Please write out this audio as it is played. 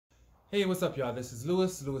Hey, what's up, y'all? This is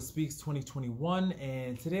Lewis Speaks 2021,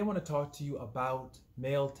 and today I want to talk to you about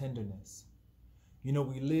male tenderness. You know,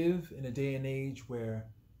 we live in a day and age where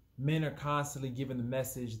men are constantly given the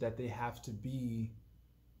message that they have to be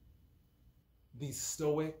these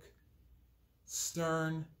stoic,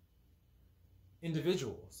 stern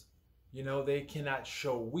individuals. You know, they cannot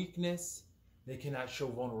show weakness, they cannot show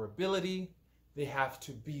vulnerability, they have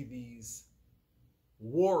to be these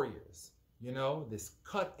warriors. You know, this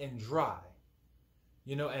cut and dry.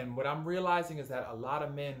 You know, and what I'm realizing is that a lot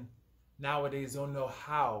of men nowadays don't know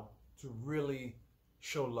how to really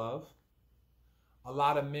show love. A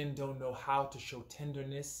lot of men don't know how to show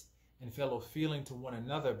tenderness and fellow feeling to one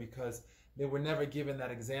another because they were never given that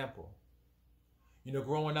example. You know,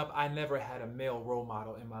 growing up, I never had a male role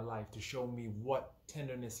model in my life to show me what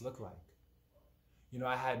tenderness looked like. You know,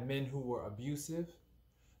 I had men who were abusive,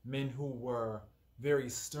 men who were very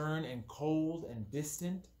stern and cold and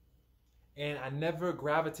distant. And I never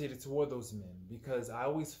gravitated toward those men because I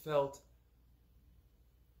always felt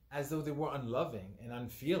as though they were unloving and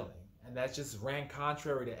unfeeling. And that just ran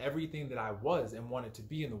contrary to everything that I was and wanted to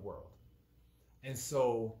be in the world. And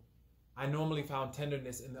so I normally found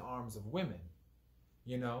tenderness in the arms of women,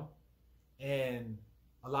 you know? And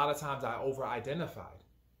a lot of times I over-identified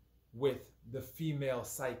with the female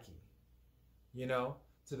psyche, you know?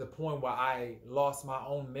 To the point where I lost my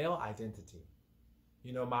own male identity.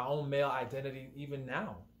 You know, my own male identity, even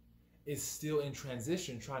now, is still in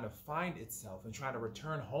transition, trying to find itself and trying to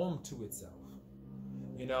return home to itself.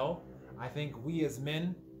 You know, I think we as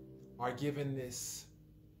men are given this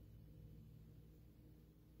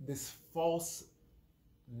false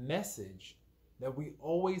message that we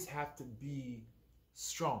always have to be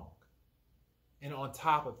strong and on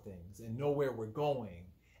top of things and know where we're going,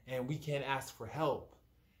 and we can't ask for help.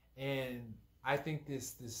 And I think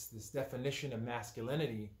this definition of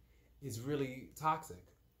masculinity is really toxic.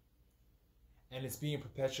 And it's being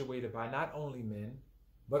perpetuated by not only men,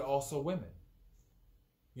 but also women.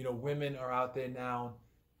 You know, women are out there now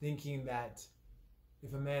thinking that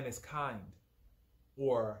if a man is kind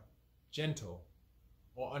or gentle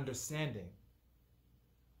or understanding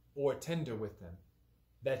or tender with them,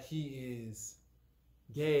 that he is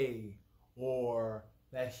gay or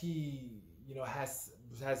that he, you know, has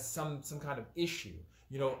some kind of issue.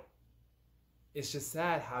 You know, it's just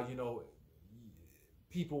sad how, you know,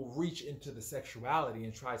 people reach into the sexuality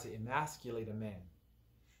and try to emasculate a man,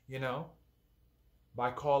 you know,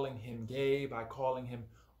 by calling him gay, by calling him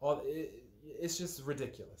all. It's just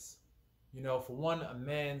ridiculous. You know, for one, a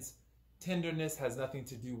man's tenderness has nothing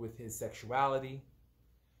to do with his sexuality,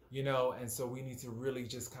 you know, and so we need to really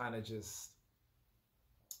just kind of just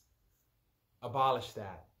abolish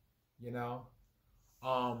that, you know,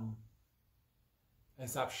 and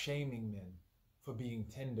stop shaming men for being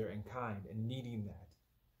tender and kind and needing that,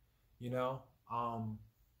 you know. I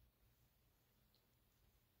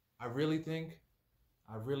really think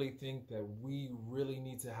that we really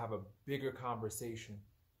need to have a bigger conversation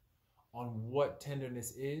on what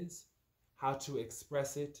tenderness is, how to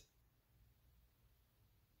express it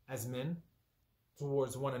as men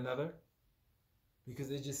towards one another, because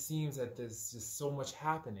it just seems that there's just so much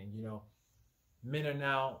happening. You know, men are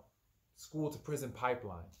now school to prison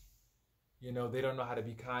pipeline. You know, they don't know how to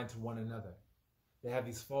be kind to one another. They have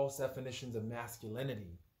these false definitions of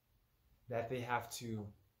masculinity that they have to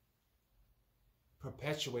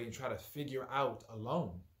perpetuate and try to figure out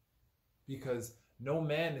alone, because no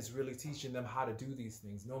man is really teaching them how to do these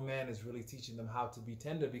things. No man is really teaching them how to be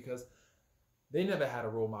tender because they never had a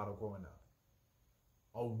role model growing up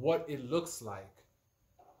on what it looks like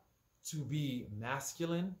to be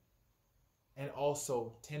masculine and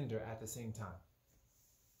also tender at the same time.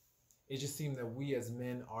 It just seems that we as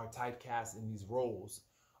men are typecast in these roles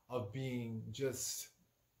of being just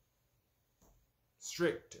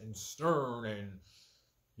strict and stern and,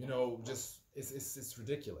 you know, just it's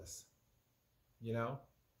ridiculous, you know.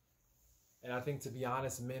 And I think, to be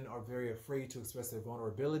honest, men are very afraid to express their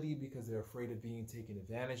vulnerability because they're afraid of being taken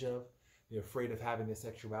advantage of. They're afraid of having their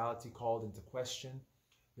sexuality called into question.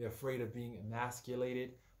 They're afraid of being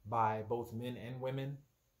emasculated by both men and women.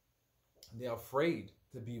 They're afraid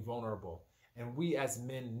to be vulnerable. And we as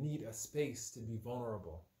men need a space to be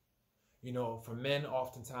vulnerable. You know, for men,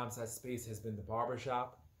 oftentimes that space has been the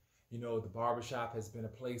barbershop. You know, the barbershop has been a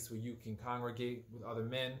place where you can congregate with other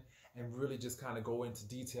men and really just kind of go into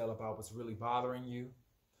detail about what's really bothering you.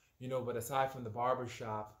 You know, but aside from the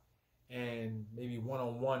barbershop and maybe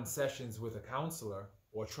one-on-one sessions with a counselor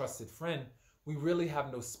or a trusted friend, we really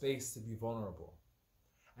have no space to be vulnerable.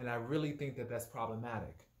 And I really think that that's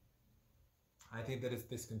problematic. I think that if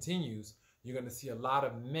this continues, you're going to see a lot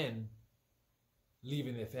of men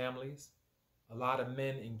leaving their families, a lot of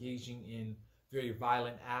men engaging in very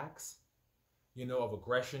violent acts, of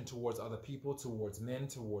aggression towards other people, towards men,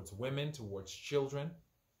 towards women, towards children.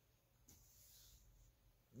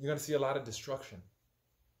 You're going to see a lot of destruction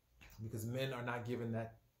because men are not given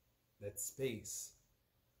that space,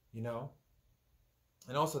 and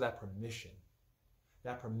also that permission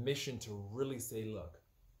to really say, look,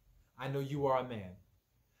 I know you are a man.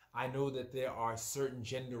 I know that there are certain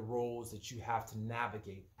gender roles that you have to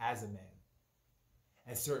navigate as a man,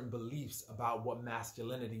 and certain beliefs about what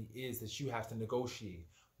masculinity is that you have to negotiate.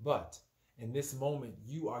 But in this moment,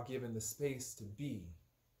 you are given the space to be.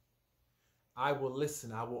 I will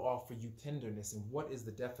listen. I will offer you tenderness. And what is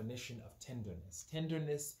the definition of tenderness?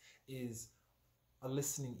 Tenderness is a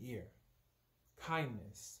listening ear,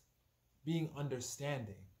 kindness, being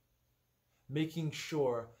understanding, making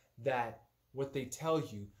sure that what they tell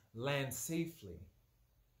you lands safely,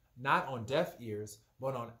 not on deaf ears,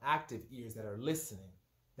 but on active ears that are listening,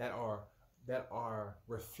 that are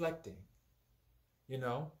reflecting,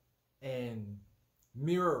 and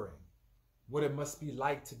mirroring what it must be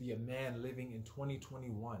like to be a man living in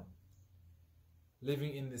 2021,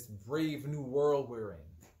 living in this brave new world we're in.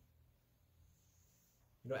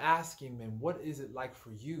 Asking men, what is it like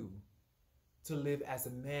for you to live as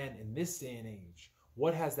a man in this day and age?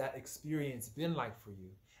 What has that experience been like for you?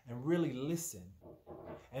 And really listen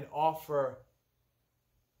and offer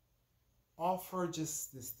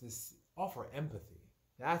just offer empathy.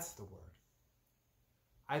 That's the word.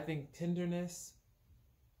 I think tenderness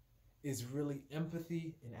is really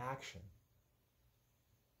empathy in action.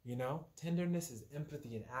 Tenderness is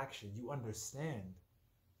empathy in action. You understand.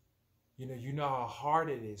 You know how hard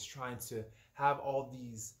it is trying to have all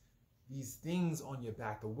these things on your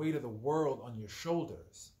back, the weight of the world on your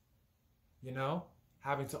shoulders,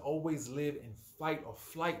 having to always live in fight or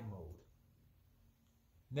flight mode,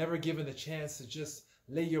 never given the chance to just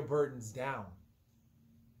lay your burdens down,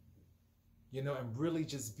 and really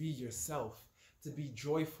just be yourself, to be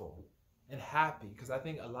joyful and happy. Because I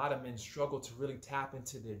think a lot of men struggle to really tap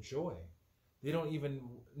into their joy. They don't even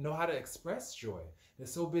know how to express joy. They're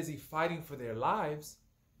so busy fighting for their lives,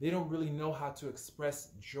 they don't really know how to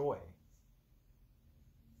express joy.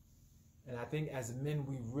 And I think as men,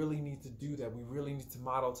 we really need to do that. We really need to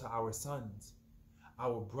model to our sons,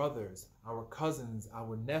 our brothers, our cousins,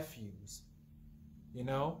 our nephews,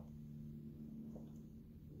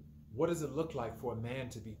 What does it look like for a man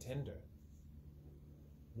to be tender?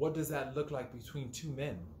 What does that look like between two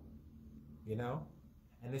men?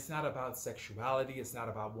 And it's not about sexuality. It's not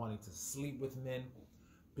about wanting to sleep with men,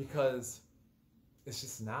 because it's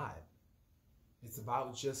just not. It's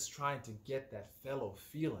about just trying to get that fellow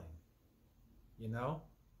feeling, And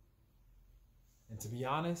to be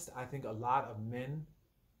honest, I think a lot of men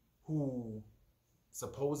who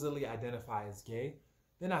supposedly identify as gay,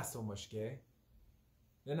 they're not so much gay.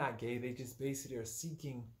 They're not gay. They just basically are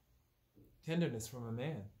seeking tenderness from a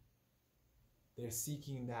man. They're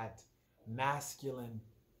seeking that masculine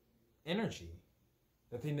energy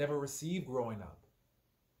that they never received growing up,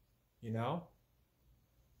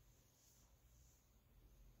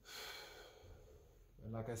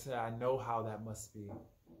 And like I said, I know how that must be.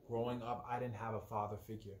 Growing up, I didn't have a father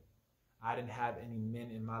figure. I didn't have any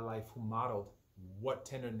men in my life who modeled what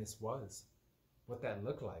tenderness was, what that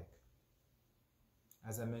looked like.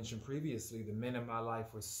 As I mentioned previously, the men in my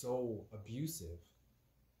life were so abusive.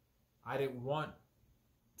 I didn't want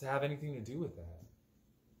to have anything to do with that.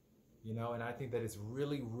 And I think that it's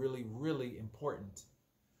really, really, really important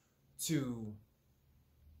to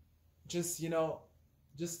just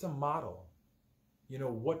to model,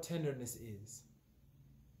 what tenderness is,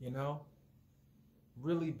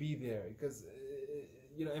 really be there. Because,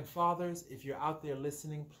 and fathers, if you're out there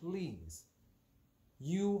listening, please,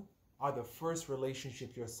 you are the first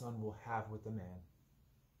relationship your son will have with a man.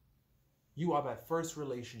 You are that first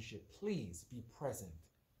relationship. Please be present.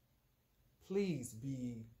 Please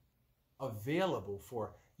be available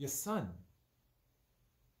for your son.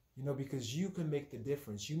 Because you can make the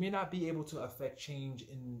difference. You may not be able to affect change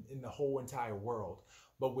in the whole entire world,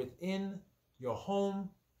 but within your home,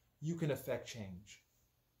 you can affect change.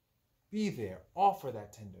 Be there. Offer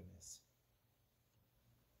that tenderness.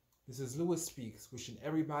 This is Lewis Speaks, wishing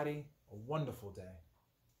everybody a wonderful day.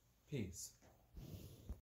 Peace.